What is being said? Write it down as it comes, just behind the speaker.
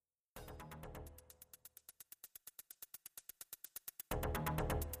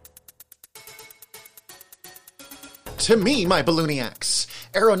to me, my ballooniacs.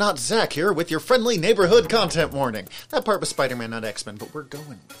 Aeronaut Zach here with your friendly neighborhood content warning. That part was Spider-Man, not X-Men, but we're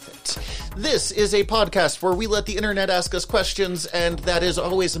going with it. This is a podcast where we let the internet ask us questions, and that is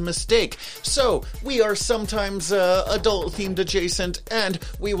always a mistake. So, we are sometimes adult-themed adjacent, and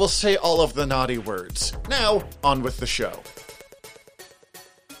we will say all of the naughty words. Now, on with the show.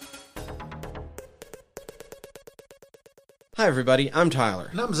 Hi everybody, I'm Tyler.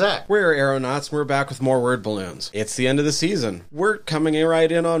 And I'm Zach. We're Aeronauts, and we're back with more word balloons. It's the end of the season. We're coming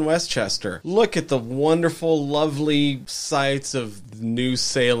right in on Westchester. Look at the wonderful, lovely sights of New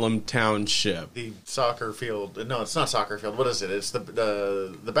Salem Township. The soccer field, no, it's not soccer field, what is it? It's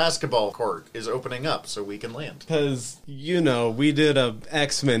the basketball court is opening up so we can land. Because, you know, we did a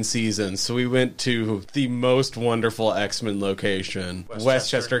X-Men season, so we went to the most wonderful X-Men location,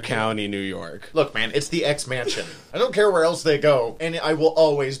 Westchester County, New York. Look, man, it's the X-Mansion. I don't care where else they go, and I will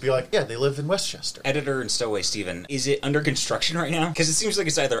always be like, yeah, they live in Westchester. Editor and Stowaway Steven, is it under construction right now? Because it seems like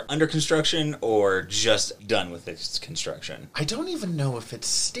it's either under construction or just done with its construction. I don't even know if it's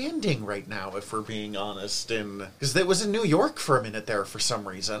standing right now, if we're being honest, because it was in New York for a minute there for some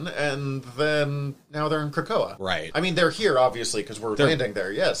reason, and then now they're in Krakoa. Right. I mean, they're here, obviously, because we're landing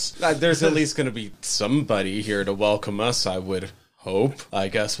there, yes. There's at least going to be somebody here to welcome us, I would hope. I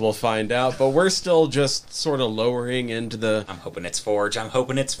guess we'll find out. But we're still just sort of lowering into the... I'm hoping it's Forge. I do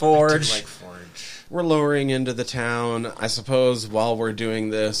like Forge. We're lowering into the town. I suppose while we're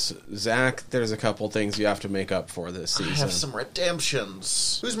doing this, Zach, there's a couple things you have to make up for this season. I have some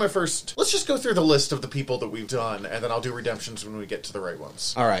redemptions. Who's my first? Let's just go through the list of the people that we've done, and then I'll do redemptions when we get to the right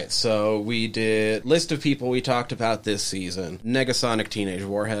ones. All right, so we did list of people we talked about this season. Negasonic Teenage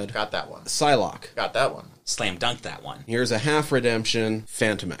Warhead. Got that one. Psylocke. Got that one. Slam dunk that one. Here's a half redemption,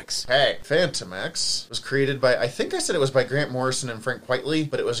 Phantom X. Hey, Phantom X was created by, I think I said it was by Grant Morrison and Frank Whiteley,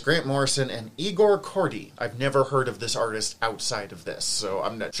 but it was Grant Morrison and Igor Kordy. I've never heard of this artist outside of this, so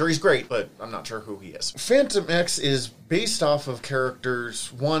I'm not sure he's great, but I'm not sure who he is. Phantom X is based off of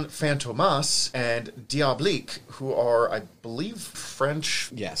characters, one, Fantomas and Diabolik, who are, I believe, French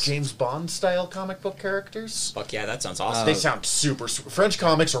James Bond-style comic book characters. Fuck yeah, that sounds awesome. They sound super... French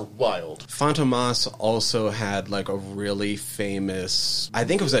comics are wild. Fantomas also had like a really famous, I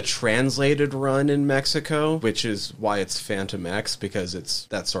think it was a translated run in Mexico, which is why it's Phantom X, because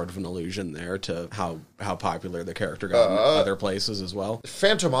that's sort of an allusion there to how popular the character got in other places as well.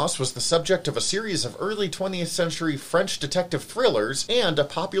 Fantomas was the subject of a series of early 20th century French detective thrillers and a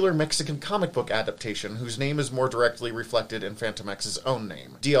popular Mexican comic book adaptation whose name is more directly reflected in Phantom X's own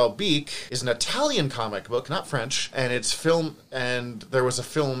name. Diabolik is an Italian comic book, not French, and there was a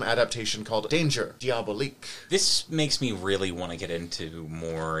film adaptation called Danger, Diabolik. This makes me really want to get into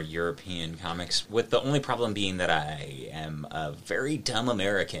more European comics, with the only problem being that I am a very dumb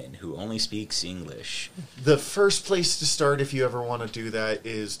American who only speaks English. The first place to start if you ever want to do that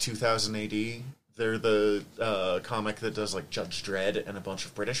is 2000 AD. They're the comic that does like Judge Dredd and a bunch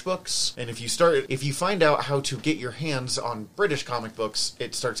of British books. And if you find out how to get your hands on British comic books,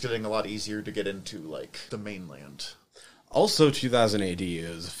 it starts getting a lot easier to get into like the mainland. Also, 2000 AD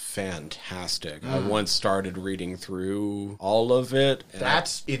is fantastic. I once started reading through all of it.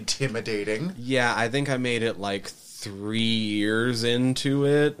 That's intimidating. Yeah, I think I made it like 3 years into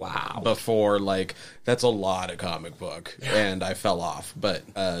it. Wow. Before, like, that's a lot of comic book. Yeah. And I fell off. But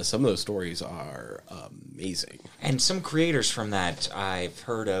some of those stories are amazing. And some creators from that I've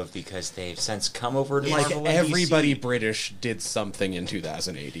heard of because they've since come over to Marvel. Like, everybody British did something in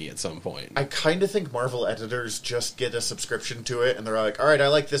 2000 AD at some point. I kind of think Marvel editors just get a subscription to it, and they're like, all right, I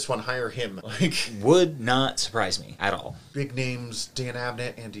like this one, hire him. Like, would not surprise me at all. Big names, Dan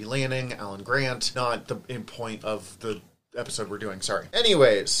Abnett, Andy Lanning, Alan Grant, not the point of the episode we're doing, sorry.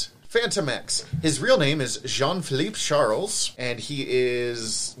 Anyways, Phantom X. His real name is Jean-Philippe Charles, and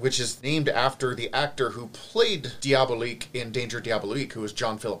which is named after the actor who played Diabolik in Danger Diabolik, who was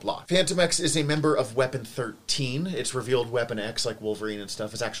John Philip Locke. Phantom X is a member of Weapon 13. It's revealed Weapon X, like Wolverine and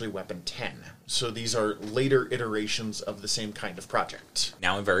stuff, is actually Weapon 10. So these are later iterations of the same kind of project.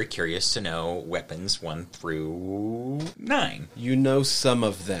 Now I'm very curious to know Weapons 1 through 9. You know some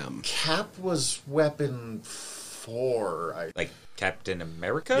of them. Cap was Weapon 4, like Captain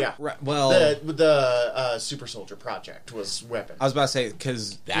America? Yeah. Right, well, the Super Soldier Project was Weapon. I was about to say,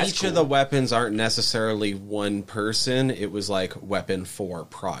 because each of the weapons aren't necessarily one person. It was like Weapon 4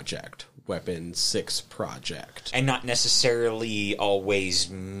 Project, Weapon 6 project. And not necessarily always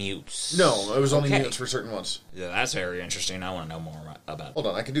mutes. No, it was only Okay. mutants for certain ones. Yeah, that's very interesting. I want to know more about it. Hold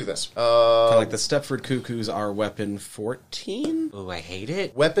on, I can do this. Kind of like the Stepford Cuckoos are Weapon 14, Oh, I hate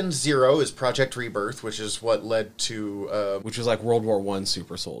it. Weapon 0 is Project Rebirth, which is what led to... which was like World War I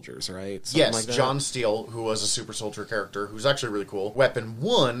super soldiers, right? Something yes, like that? John Steele, who was a super soldier character, who's actually really cool. Weapon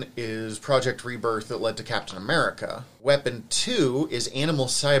 1 is Project Rebirth that led to Captain America. Weapon 2 is Animal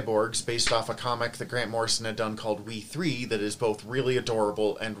Cyborgs, based off a comic that Grant Morrison had done called We 3 that is both really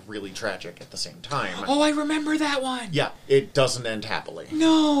adorable and really tragic at the same time. Oh, I remember that one. Yeah, it doesn't end happily.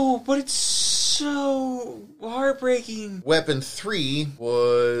 No, but it's so heartbreaking. Weapon 3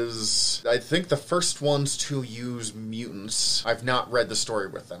 was, I think, the first ones to use mutants. I've not read the story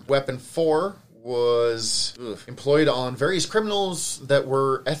with them. Weapon 4 was employed on various criminals that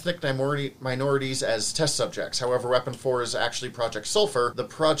were ethnic minorities as test subjects. However, Weapon 4 is actually Project Sulfur, the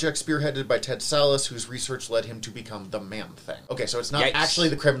project spearheaded by Ted Sallis, whose research led him to become the Man-Thing. Okay, so it's not Yikes. actually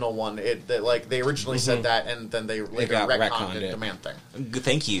the criminal one. They originally said that, and then they later got retconned retconned it it. the Man-Thing.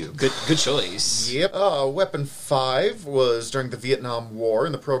 Thank you. Good choice. Yep. Weapon 5 was during the Vietnam War,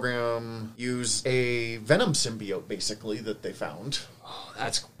 and the program used a Venom symbiote, basically, that they found. Oh,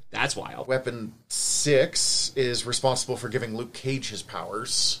 that's wild. Weapon 6 is responsible for giving Luke Cage his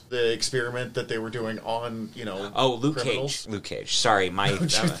powers. The experiment that they were doing on, Oh, Luke criminals. Cage. Luke Cage. Sorry, my. What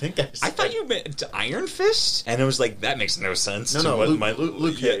did you think I said? I thought you meant Iron Fist, and it was like that makes no sense. No, to no, what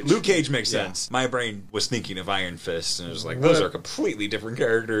Luke Cage. Luke Cage makes Yeah. sense. My brain was thinking of Iron Fist, and it was like those What- are completely different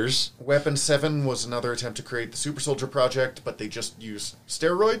characters. Weapon 7 was another attempt to create the Super Soldier Project, but they just used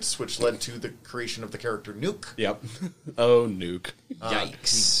steroids, which led to the creation of the character Nuke. Yep. Oh, Nuke.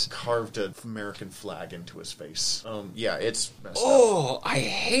 Yikes! He carved an American flag into his face. Yeah, it's messed up. Oh, I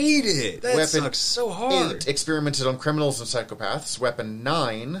hate it. That Weapon sucks so hard. 8 experimented on criminals and psychopaths. Weapon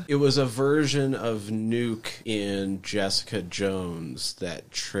 9 It was a version of Nuke in Jessica Jones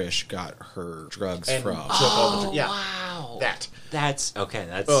that Trish got her drugs and from. took all the... Yeah, Wow. that. That's okay.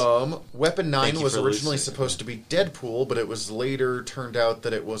 That's Weapon 9 Thank you was for originally elucidating. supposed to be Deadpool, but it was later turned out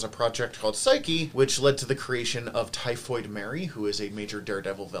that it was a project called Psyche, which led to the creation of Typhoid Mary, who is a major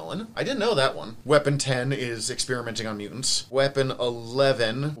Daredevil villain. I didn't know that one. Weapon 10 is experimenting on mutants. Weapon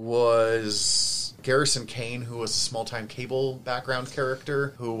 11 was Garrison Kane, who was a small-time Cable background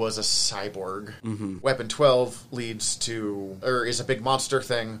character, who was a cyborg. Weapon 12 is a big monster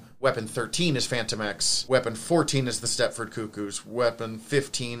thing. Weapon 13 is Phantom X. Weapon 14 is the Stepford Cuckoos. Weapon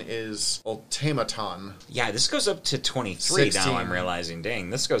 15 is Ultimaton. yeah. This goes up to 23 16. now. I'm realizing.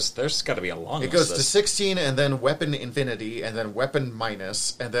 Dang, this goes. There's got to be a long. It list goes of to this. 16, and then Weapon Infinity, and then Weapon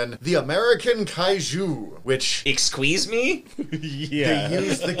Minus, and then the American Kaiju, which Excuse me. Yeah. they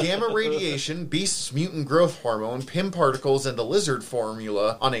use the gamma radiation, Beast's mutant growth hormone, Pym particles, and the lizard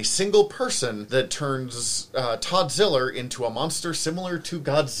formula on a single person that turns Todd Ziller into a monster similar to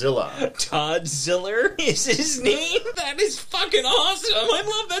Godzilla. Todd Ziller is his name. That is fucking awesome. I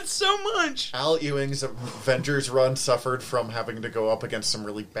love that so much. Al Ewing's Avengers run suffered from having to go up against some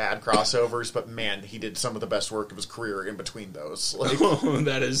really bad crossovers, but man, he did some of the best work of his career in between those. Like, Oh,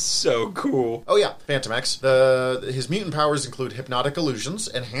 that is so cool. oh yeah, Phantom X. His mutant powers include hypnotic illusions,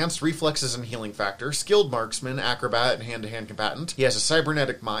 enhanced reflexes and healing factor, skilled marksman, acrobat, and hand-to-hand combatant. He has a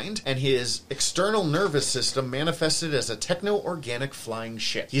cybernetic mind, and his external nervous system manifested as a techno-organic flying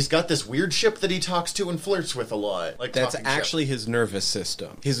ship. He's got this weird ship that he talks to and flirts with a lot. Like That's talking ship. actually his nervous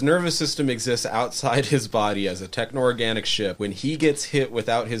system. His nervous system exists outside his body as a techno-organic ship. When he gets hit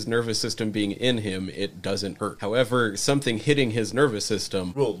without his nervous system being in him, it doesn't hurt. However, something hitting his nervous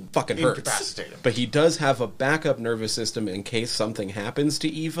system Will fucking hurts. incapacitate him. But he does have a backup nervous system in case something happens to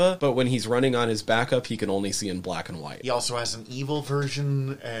Eva, but when he's running on his backup, he can only see in black and white. He also has an evil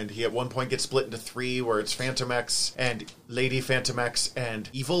version, and he at one point gets split into 3, where it's Phantom X and Lady Phantom X and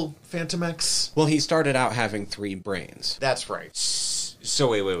Evil Phantom X. Well, he started out having 3 brains. That's right.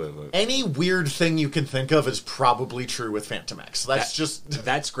 So wait. Any weird thing you can think of is probably true with Phantom X.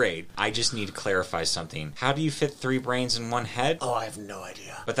 That's great. I just need to clarify something. How do you fit 3 brains in one head? Oh, I have no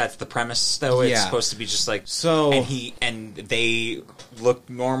idea. But that's the premise, though. It's Yeah. supposed to be just like So- and they look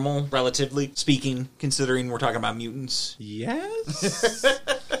normal, relatively speaking, considering we're talking about mutants. Yes?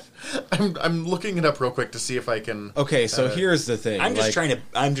 I'm looking it up real quick to see if I can. Okay, so here's the thing. I'm just trying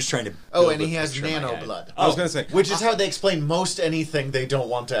to. Oh, build and he a has picture in my nano head. blood. I was going to say, Which is how they explain most anything they don't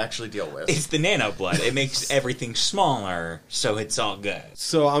want to actually deal with. It's the nano blood. It makes everything smaller, so it's all good.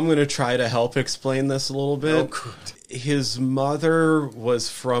 so I'm going to try to help explain this a little bit. Oh, good. His mother was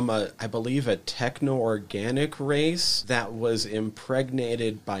from I believe a techno-organic race that was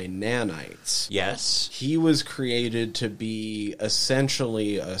impregnated by nanites. Yes. He was created to be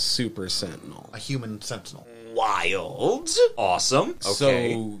essentially a super sentinel. A human sentinel. Wild. Awesome.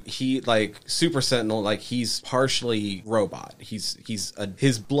 Okay. So he, like, Super Sentinel, like, he's partially robot.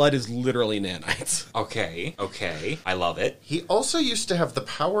 His blood is literally nanites. Okay. I love it. He also used to have the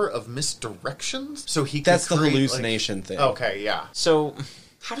power of misdirections, so he could That's the create, hallucination thing. Okay, yeah. So,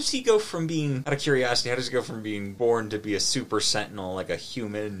 how does he go from being, out of curiosity, how does he go from being born to be a super sentinel, like a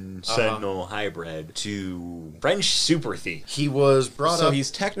human sentinel hybrid, to French super thief? He was brought So up...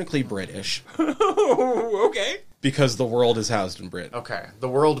 he's technically British. Okay. Because the world is housed in Britain. Okay, the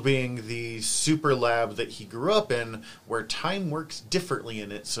world being the super lab that he grew up in, where time works differently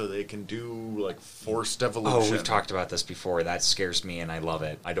in it, so they can do, like, forced evolution. Oh, we've talked about this before. That scares me, and I love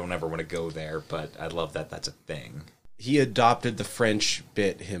it. I don't ever want to go there, but I love that that's a thing. He adopted the French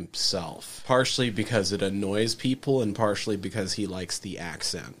bit himself, partially because it annoys people and partially because he likes the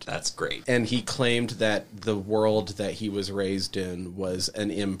accent. That's great. And he claimed that the world that he was raised in was an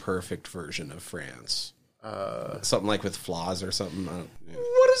imperfect version of France. Something like with flaws or something.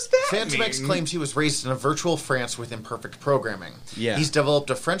 What does that Phantom X claims he was raised in a virtual France with imperfect programming. Yeah. He's developed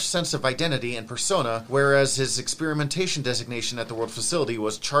a French sense of identity and persona, whereas his experimentation designation at the World Facility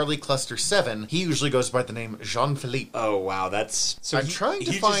was Charlie Cluster 7. He usually goes by the name Jean-Philippe. Oh, wow, that's... So I'm trying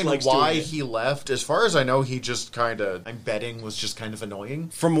to find why he left. As far as I know, he just kind of, I'm betting, was just kind of annoying.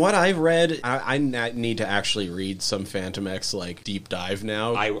 From what I've read, I need to actually read some Phantom X, like, deep dive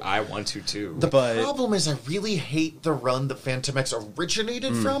now. I want to, too. The problem is I really hate the run that Phantom X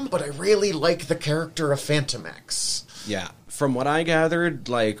originated from, but I really like the character of Phantom X. Yeah. From what I gathered,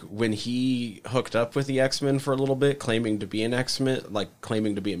 like, when he hooked up with the X-Men for a little bit, claiming to be an X-Men, like,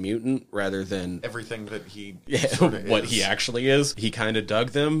 claiming to be a mutant, rather than... Everything that he what he actually is. He kind of dug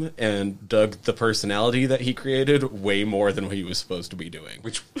them, and dug the personality that he created way more than what he was supposed to be doing.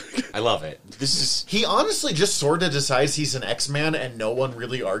 Which, I love it. This is... He honestly just sort of decides he's an X-Man, and no one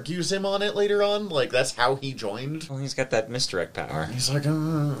really argues him on it later on. Like, that's how he joined. Well, he's got that misdirect power. He's like,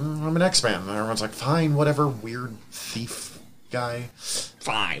 I'm an X-Man. And everyone's like, fine, whatever, weird thief guy.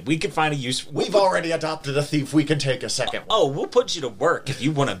 Fine, we can find a use... We've already adopted a thief. We can take a second one. Oh, we'll put you to work if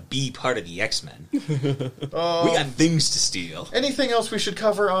you want to be part of the X-Men. We got things to steal. Anything else we should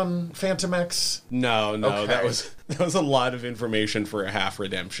cover on Phantom X? No, Okay. that was a lot of information for a half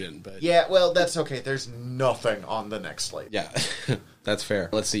redemption, but... Yeah, well, that's okay. There's nothing on the next slate. Yeah, that's fair.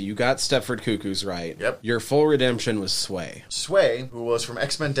 Let's see, you got Stepford Cuckoos right. Yep. Your full redemption was Sway. Sway, who was from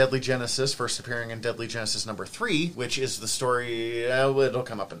X-Men Deadly Genesis, first appearing in Deadly Genesis number 3, which is the story... it'll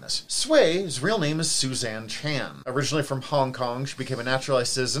come up in this. Sway's real name is Suzanne Chan. Originally from Hong Kong, she became a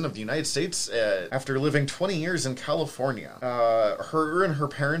naturalized citizen of the United States after living 20 years in California. Her and her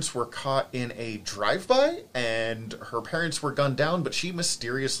parents were caught in a drive-by, and her parents were gunned down, but she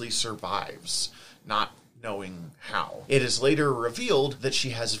mysteriously survives. Not knowing how. It is later revealed that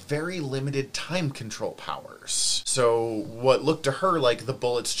she has very limited time control powers. So what looked to her like the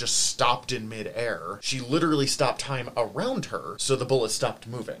bullets just stopped in midair, she literally stopped time around her, so the bullets stopped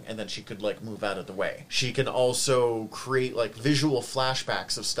moving, and then she could, like, move out of the way. She can also create, like, visual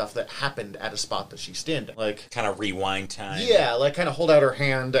flashbacks of stuff that happened at a spot that she's standing. Like, Kind of rewind time. yeah, like, kind of hold out her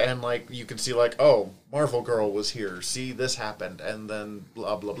hand, and, like, you can see, like, oh, Marvel Girl was here, see, this happened, and then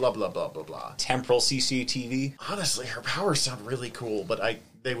blah, blah, blah, blah, blah, blah, blah. Temporal CCTV. Honestly, her powers sound really cool, but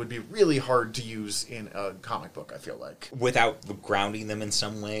they would be really hard to use in a comic book, I feel like. Without grounding them in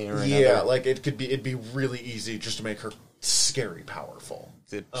some way or another. Yeah, like, it'd be really easy just to make her scary powerful.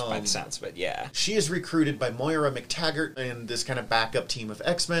 By the sounds of it, yeah. She is recruited by Moira McTaggart in this kind of backup team of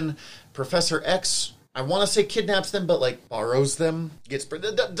X-Men. Professor X, I want to say kidnaps them, but, like, borrows them, gets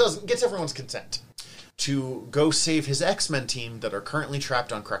everyone's consent to go save his X-Men team that are currently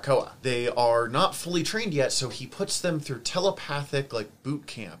trapped on Krakoa. They are not fully trained yet, so he puts them through telepathic, like, boot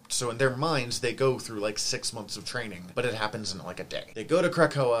camp. So in their minds, they go through, like, 6 months of training, but it happens in, like, a day. They go to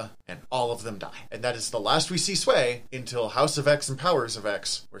Krakoa, and all of them die. And that is the last we see Sway until House of X and Powers of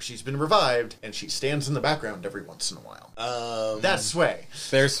X, where she's been revived, and she stands in the background every once in a while. That's Sway.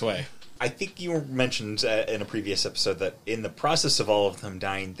 There's Sway. I think you mentioned in a previous episode that in the process of all of them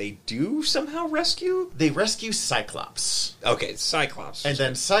dying, they do somehow rescue? They rescue Cyclops. Okay, Cyclops. And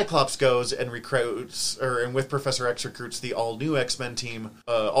then Cyclops goes and and with Professor X recruits the all-new X-Men team,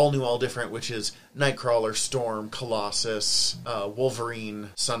 all new, all different, which is Nightcrawler, Storm, Colossus, Wolverine,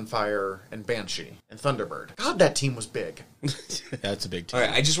 Sunfire, and Banshee, and Thunderbird. God, that team was big. That's a big team. All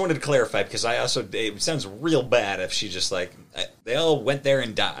right, I just wanted to clarify, because it sounds real bad if she just, like, they all went there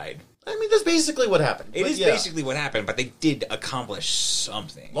and died. I mean, that's basically what happened. It But is yeah. basically what happened, but they did accomplish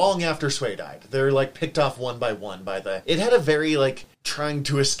something. Long after Sway died. They're, like, picked off one by one by the... It had a very, like, trying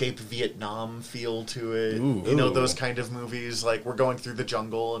to escape Vietnam feel to it. Ooh. You know, those kind of movies. Like, we're going through the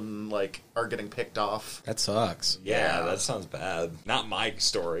jungle and, like, are getting picked off. That sucks. Yeah, that sounds bad. Not my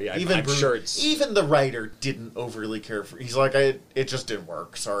story. I'm Bru- sure it's... Even the writer didn't overly care for... He's like, it just didn't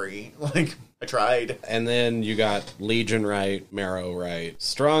work. Sorry. Like, I tried. And then you got Legion right, Marrow right,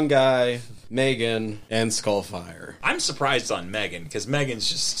 Strong Guy, Megan, and Skullfire. I'm surprised on Megan, because Megan's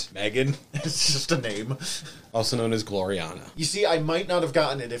just Megan. It's just a name. Also known as Gloriana. You see, I might not have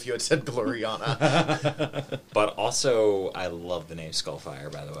gotten it if you had said Gloriana. But also, I love the name Skullfire,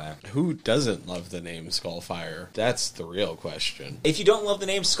 by the way. Who doesn't love the name Skullfire? That's the real question. If you don't love the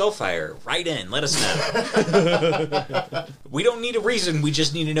name Skullfire, write in, let us know. We don't need a reason, we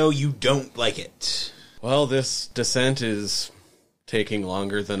just need to know you don't like it. Well, this descent is taking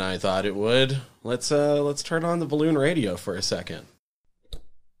longer than I thought it would. Let's turn on the balloon radio for a second.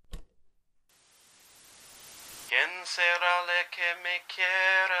 ¿Quién será la que me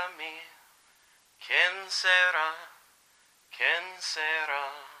quiera a mí? ¿Quién será? ¿Quién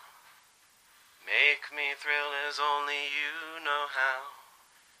será? Make me thrill as only you know how.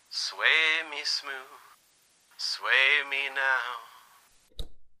 Sway me smooth, sway me now.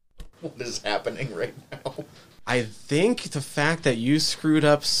 What is happening right now? I think the fact that you screwed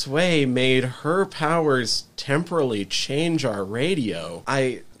up Sway made her powers temporarily change our radio.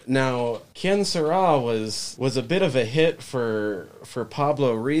 Now, Quien Sera was a bit of a hit for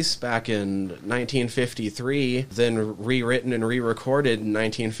Pablo Reese back in 1953, then rewritten and re-recorded in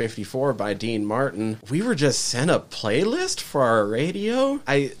 1954 by Dean Martin. We were just sent a playlist for our radio?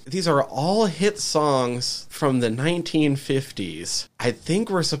 These are all hit songs from the 1950s. I think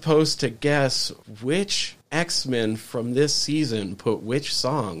we're supposed to guess which X-Men from this season put which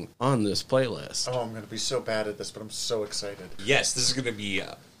song on this playlist. Oh, I'm going to be so bad at this, but I'm so excited. Yes, this is going to be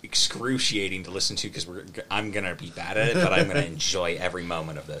excruciating to listen to, because I'm going to be bad at it, but I'm going to enjoy every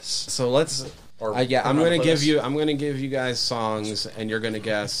moment of this. So let's... I'm going to give you guys songs, and you're going to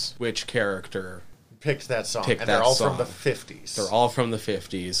guess which character Picked that song. Picked and they're that all song. from the 50s. They're all from the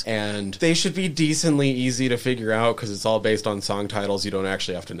 50s, and they should be decently easy to figure out because it's all based on song titles. You don't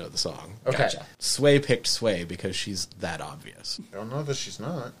actually have to know the song. Okay. Gotcha. Sway picked Sway because she's that obvious. I don't know that she's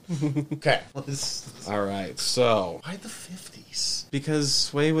not. Okay. All right, so Why the 50s? because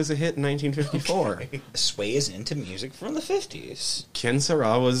Sway was a hit in 1954. Sway is into music from the 50s. Ken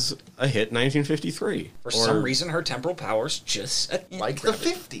Sera was a hit in 1953. For some reason, her temporal powers just... Like the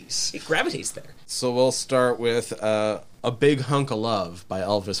 50s. It gravitates there. So we'll start with A Big Hunk of Love by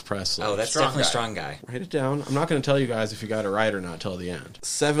Elvis Presley. Oh, that's Strong definitely Guy. Strong Guy. Write it down. I'm not going to tell you guys if you got it right or not till the end.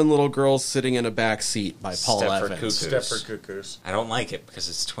 Seven Little Girls Sitting in a Back Seat by Paul Stepford Evans. Cuckoo. Stepford Cuckoos. I don't like it because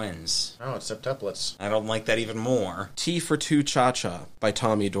it's twins. Oh, it's septuplets. I don't like that even more. T for Two Cha-Cha by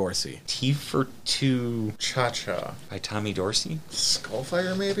Tommy Dorsey. T for Two Cha-Cha. by Tommy Dorsey.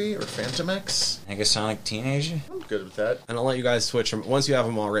 Skullfire, maybe? Or Phantom X? Negasonic Teenager. I'm good with that. And I'll let you guys switch them. Once you have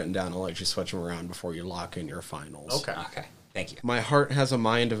them all written down, I'll let you switch them around before you lock in your finals. Okay. Okay, thank you. My Heart Has a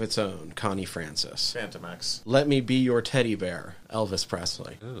Mind of Its Own, Connie Francis. Phantom X. Let Me Be Your Teddy Bear, Elvis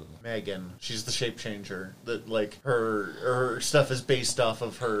Presley. Ooh. Megan. She's the shape changer. That, like, her stuff is based off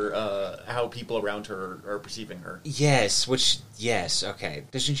of her, how people around her are perceiving her. Yes, okay.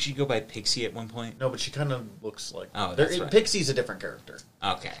 Doesn't she go by Pixie at one point? No, but she kind of looks like... Oh, that's right. Pixie's a different character.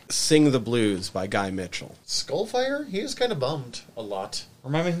 Okay. Sing the Blues by Guy Mitchell. Skullfire? He is kind of bummed a lot.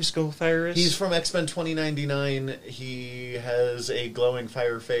 Remind me who Skullfire is? He's from X-Men 2099. He has a glowing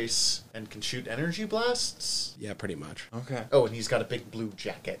fire face and can shoot energy blasts. Yeah, pretty much. Okay. Oh, and he's got a big blue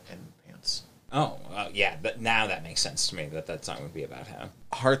jacket and pants. Oh, yeah, but now that makes sense to me that song would be about him.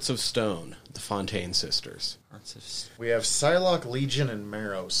 Hearts of Stone, the Fontaine Sisters. Hearts of We have Psylocke, Legion, and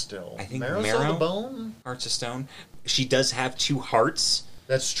Marrow still. I think Marrow's Marrow? on the bone? Hearts of Stone. She does have two hearts,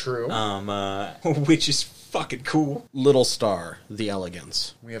 That's true. which is fucking cool. Little Star, The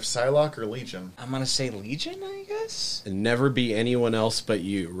Elegance. We have Psylocke or Legion. I'm gonna say Legion, I guess? And Never Be Anyone Else But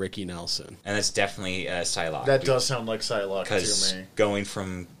You, Ricky Nelson. And that's definitely Psylocke. That does sound like Psylocke Because to me. going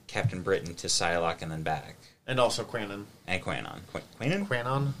from Captain Britain to Psylocke and then back. And also Quanon. And Quanon. Quanon?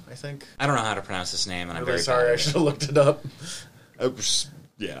 Quanon, I think. I don't know how to pronounce this name, and I'm Really very sorry, bad I at should it. have looked it up.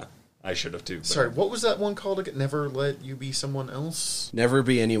 Yeah, I should have too. But... Sorry, what was that one called again? Never Let You Be Someone Else? Never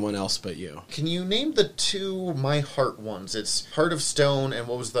Be Anyone Else But You. Can you name the two My Heart ones? It's Heart of Stone, and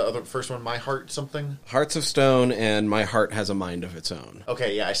what was the other first one? My Heart something? Hearts of Stone and My Heart Has a Mind of Its Own.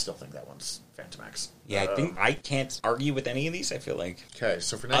 Okay, yeah, I still think that one's Phantomex. Yeah, I think I can't argue with any of these, I feel like. Okay,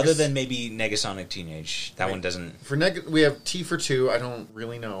 so for Other than maybe Negasonic Teenage. That one doesn't... we have T for 2, I don't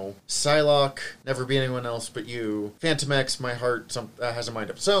really know. Psylocke, Never Be Anyone Else But You. Phantomex, My Heart Has a Mind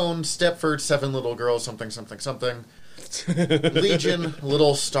of Its Own. Stepford, Seven Little Girls, something, something, something. Legion,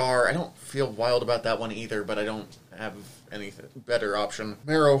 Little Star. I don't feel wild about that one either, but I don't have anything better option.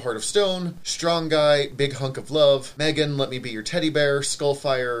 Marrow, Heart of Stone. Strong Guy, Big Hunk of Love. Megan, Let Me Be Your Teddy Bear.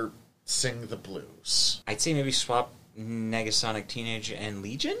 Skullfire, Sing the Blues. I'd say maybe swap Negasonic Teenage and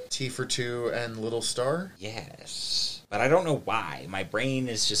Legion? T for 2 and Little Star? Yes. But I don't know why. My brain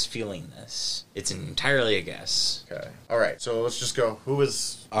is just feeling this. It's entirely a guess. Okay. Alright, so let's just go. Who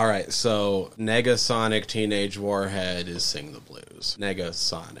is... Alright, so Negasonic Teenage Warhead is Sing the Blues.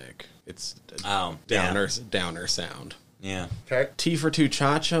 Negasonic. It's a downer sound. Yeah. Okay. T for 2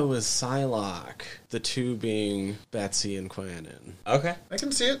 Cha-Cha was Psylocke. The two being Betsy and Quanon. Okay. I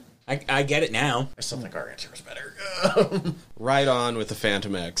can see it. I get it now. I still think our answer is better. Right on with the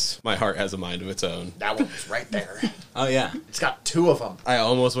Phantomex. My Heart Has a Mind of Its Own. That one was right there. Oh, yeah. It's got 2 of them. I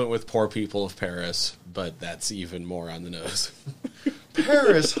almost went with Poor People of Paris, but that's even more on the nose.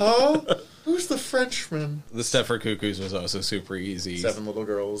 Paris, huh? Who's the Frenchman? The Stepford Cuckoos was also super easy. 7 Little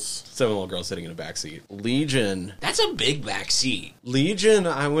Girls. 7 Little Girls sitting in a backseat. Legion. That's a big backseat. Legion,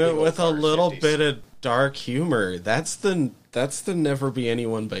 I went with a little 50s. bit of dark humor. That's the Never Be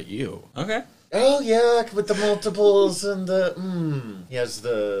Anyone But You. Okay. Oh, yeah, with the multiples and the... He has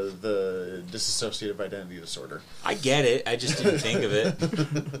the dissociative identity disorder. I get it. I just didn't think of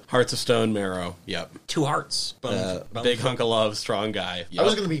it. Hearts of Stone, Marrow. Yep. 2 hearts. Boom. Big Hunk of Love, Strong Guy. Yep. I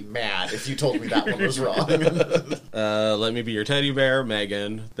was going to be mad if you told me that one was wrong. Let Me Be Your Teddy Bear,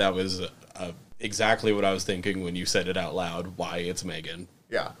 Megan. That was exactly what I was thinking when you said it out loud. Why it's Megan.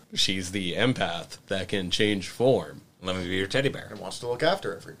 Yeah. She's the empath that can change form. Let me be your teddy bear. And wants to look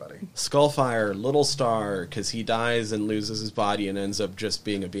after everybody. Skullfire, Little Star, because he dies and loses his body and ends up just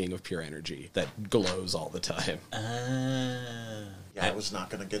being a being of pure energy that glows all the time. Yeah, I was not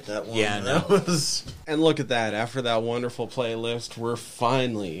going to get that one. Yeah, no. That was... And look at that. After that wonderful playlist, we're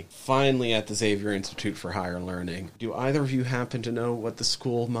finally at the Xavier Institute for Higher Learning. Do either of you happen to know what the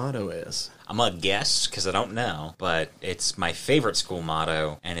school motto is? I'm going to guess, because I don't know, but it's my favorite school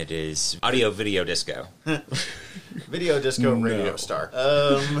motto, and it is Audio Video Disco. Video Disco Radio Star.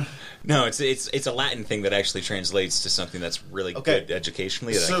 No, it's a Latin thing that actually translates to something that's really good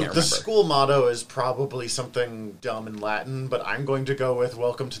educationally that I can't remember. The school motto is probably something dumb in Latin, but I'm going to go with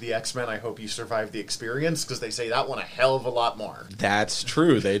Welcome to the X-Men, I hope you survive the experience, because they say that one a hell of a lot more. That's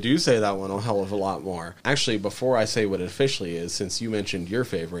true. They do say that one a hell of a lot more. Actually, before I say what it officially is, since you mentioned your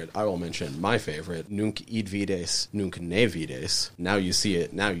favorite, I will mention my favorite. Nunc id vides, nunc ne vides. Now you see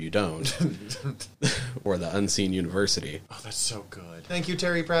it, now you don't. Or the Unseen University. Oh, that's so good. Thank you,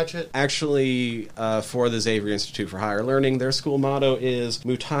 Terry Pratchett. Actually, for the Xavier Institute for Higher Learning, their school motto is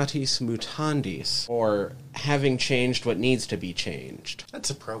Mutatis Mutandis, or having changed what needs to be changed. That's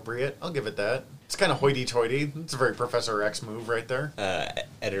appropriate. I'll give it that. It's kind of hoity-toity. It's a very Professor X move right there.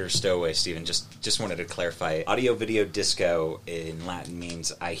 Editor Stowaway, Stephen, just wanted to clarify. Audio Video Disco in Latin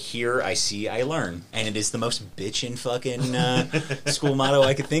means I hear, I see, I learn. And it is the most bitchin' fucking school motto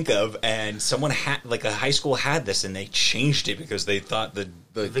I could think of. And someone had, like a high school had this and they changed it because they thought the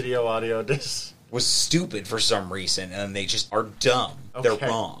Video audio disc was stupid for some reason and they just are dumb. Okay. They're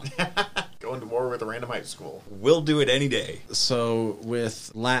wrong. Going to war with a random high school. We'll do it any day. So,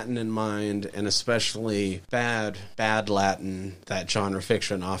 with Latin in mind, and especially bad Latin that genre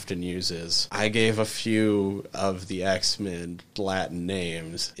fiction often uses, I gave a few of the X-Men Latin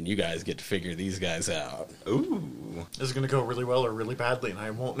names, and you guys get to figure these guys out. Ooh. This is going to go really well or really badly, and I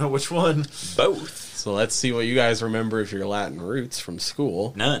won't know which one. Both. So let's see what you guys remember of your Latin roots from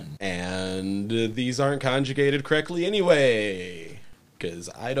school. None. And these aren't conjugated correctly anyway, because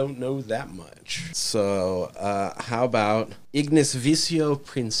I don't know that much. So, how about Ignis Visio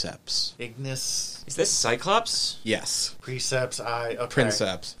Princeps? Ignis Is this Cyclops? Yes. Precepts. Okay.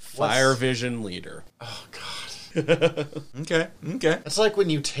 Princeps. Fire Vision Leader. Oh God. Okay. It's like when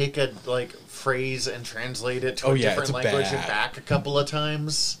you take a phrase and translate it to a different it's language and bad. back a couple of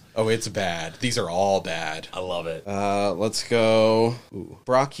times. Oh, it's bad. These are all bad. I love it. Let's go.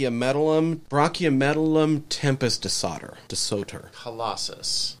 Brachiametallum Tempest Desoter.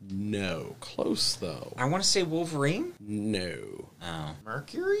 Colossus. No. Close, though. I want to say Wolverine? No. Oh.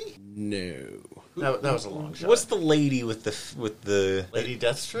 Mercury? No. That was a long shot. What's the lady with the Lady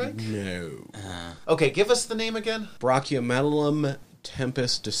Deathstrike? No. Okay, give us the name again. Brachiametallum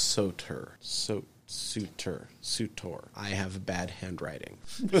Tempest Desoter. Sutor. I have bad handwriting.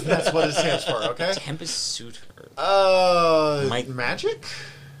 That's what it stands for, okay? Tempest Suitor? Magic?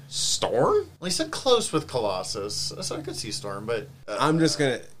 Storm? Well, he said close with Colossus, so I could see Storm, but... I'm just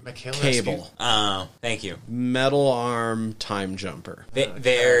gonna... Michaela Cable. Oh, thank you. Metal arm time jumper.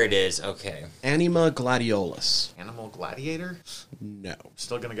 There it is. Okay. Anima gladiolus. Animal Gladiator? No.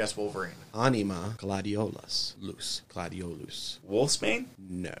 Still gonna guess Wolverine. Anima gladiolus. Loose. Gladiolus. Wolfsbane?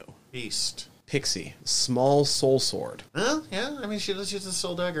 No. Beast. Pixie. Small soul sword. Huh? Yeah, I mean, she does use the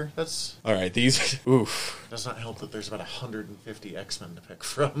Soul Dagger. That's... Alright, these... Oof. Does not help that there's about 150 X-Men to pick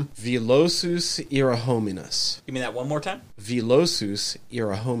from. Velosus irahominus. Give me that one more time. Velosus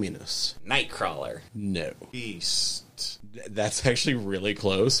irahominus. Nightcrawler. No. Beast. That's actually really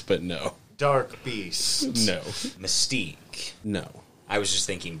close, but no. Dark Beast. No. Mystique. No. I was just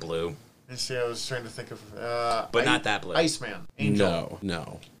thinking blue. I see, I was trying to think of... But not that blue. Iceman. Angel.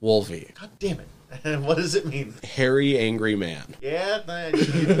 No. Wolvie. God damn it. What does it mean? Hairy angry man. Yeah,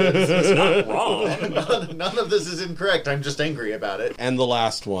 It's not wrong. none of this is incorrect. I'm just angry about it. And the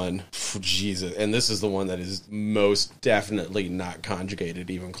last one, Jesus, and this is the one that is most definitely not conjugated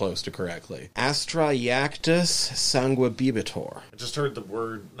even close to correctly. Astraiactus sanguibitor. I just heard the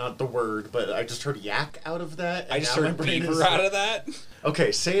word, not the word, but I just heard yak out of that. and I just now my heard brain beaver is- out of that.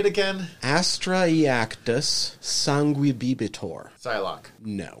 Okay, say it again. Astraiactus sanguibitor. Psylocke.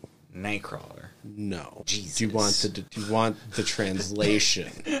 No. Nightcrawler. No. Jesus. Do you want the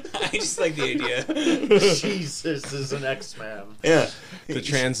translation? I just like the idea. Jesus is an X-Man. Yeah. The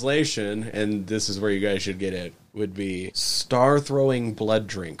translation, and this is where you guys should get it, would be star-throwing blood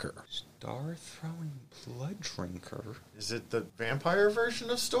drinker. Star throwing blood drinker. Is it the vampire version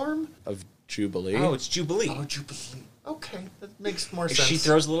of Storm? Of Jubilee. Oh, it's Jubilee. Oh, Jubilee. Okay, that makes more If sense. she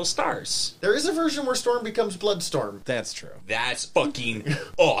throws little stars. There is a version where Storm becomes Bloodstorm. That's true. That's fucking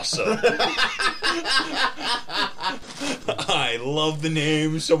awesome. I love the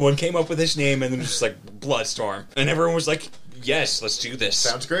name. Someone came up with this name and then just like Bloodstorm. And everyone was like, yes, let's do this.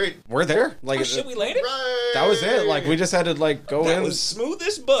 Sounds great. We're there. Like Oh shit, we landed? Right. that was it. Like we just had to like go That in. was smooth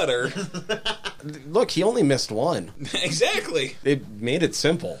as butter. Look, he only missed one. Exactly. It made it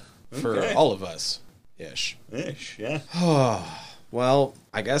simple for Okay. all of us. Ish. Ish, yeah. Well,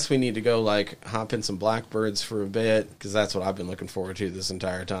 I guess we need to go like hop in some blackbirds for a bit because that's what I've been looking forward to this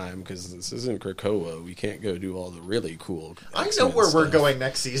entire time. Because this isn't Krakoa, we can't go do all the really cool. I know X-Men where we're stuff. going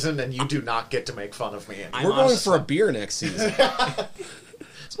next season, and you do not get to make fun of me anymore. I'm We're going honest- for a beer next season.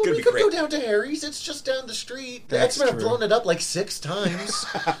 Well, gonna we be could great. go down to Harry's. It's just down the street. The That's X-Men have true. blown it up like 6 times.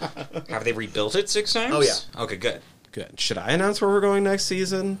 Have they rebuilt it 6 times? Oh, yeah. Okay, good. Good. Should I announce where we're going next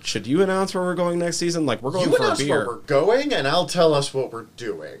season? Should you announce where we're going next season? Like we're going You for a announce beer. where we're going, and I'll tell us what we're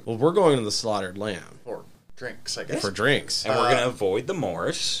doing. Well, we're going to the Slaughtered Lamb Or drinks, I guess. for drinks. And we're going to avoid the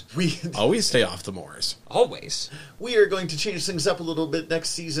Moors. We Always stay off the moors. Always. we are going to change things up a little bit next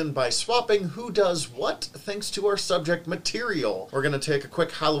season by swapping who does what thanks to our subject material. We're going to take a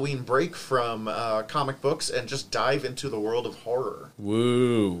quick Halloween break from comic books and just dive into the world of horror.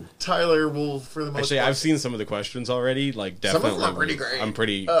 Woo. Tyler will, for the most Actually, part... I've seen some of the questions already. Like, Some of them definitely, are pretty great. I'm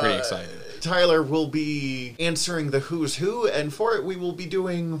pretty excited. Tyler will be answering the who's who, and for it we will be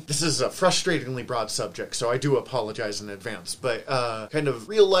doing... This is a frustratingly broad subject, so I do apologize in advance, but kind of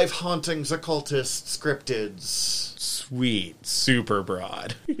real-life hauntings, occultists, cryptids... Sweet, super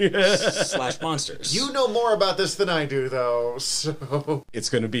broad. Slash monsters. You know more about this than I do, though, so It's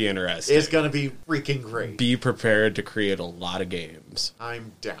going to be interesting. it's gonna be freaking great. Be prepared to create a lot of games.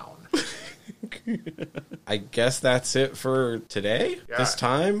 I'm down. I guess that's it for today. Yeah. This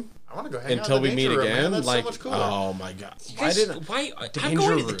time I want to go hang until out we in the meet danger room, again. man. That's Like, so much cooler. oh my god, You why guys, didn't? why? I'm Danger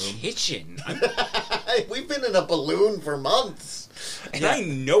going to the room. kitchen. Hey, we've been in a balloon for months. And I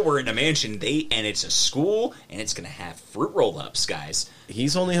know we're in a mansion, and it's a school, and it's going to have fruit roll-ups, guys.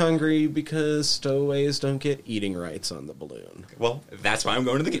 He's only hungry because stowaways don't get eating rights on the balloon. Well, that's why I'm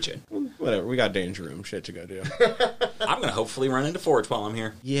going to the kitchen. Whatever, we got danger room shit to go do. I'm going to hopefully run into Forge while I'm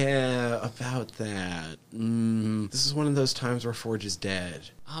here. Yeah, about that. This is one of those times where Forge is dead.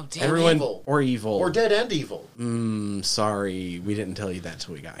 Oh, damn. Everyone evil. or evil. Or dead and evil. Sorry, we didn't tell you that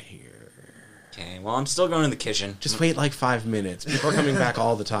till we got here. Okay, well, I'm still going to the kitchen. Just wait like 5 minutes. People are coming back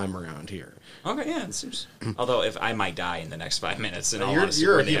all the time around here. Okay, yeah, it seems... Although, if I might die in the next 5 minutes, in all You're, honesty,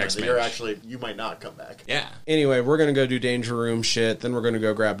 you're we're a in the human. X-Men. You're actually... You might not come back. Yeah. Anyway, we're going to go do danger room shit. Then we're going to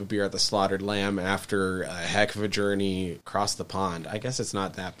go grab a beer at the Slaughtered Lamb after a heck of a journey across the pond. I guess it's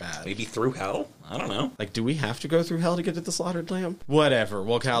not that bad. Maybe through hell? I don't know. Like, do we have to go through hell to get to the Slaughtered Lamb? Whatever.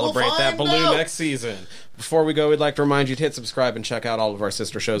 We'll calibrate We'll that find balloon out. next season. Before we go, we'd like to remind you to hit subscribe and check out all of our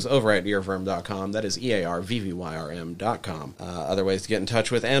sister shows over at earworm.com. That is EARVVYRM.com. Other ways to get in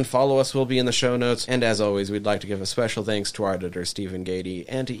touch with and follow us will be in in the show notes. And as always, we'd like to give a special thanks to our editor, Stephen Gady,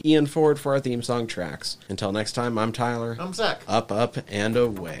 and to Ian Ford for our theme song tracks. Until next time, I'm Tyler. I'm Zach. Up, up, and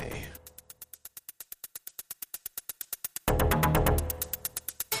away.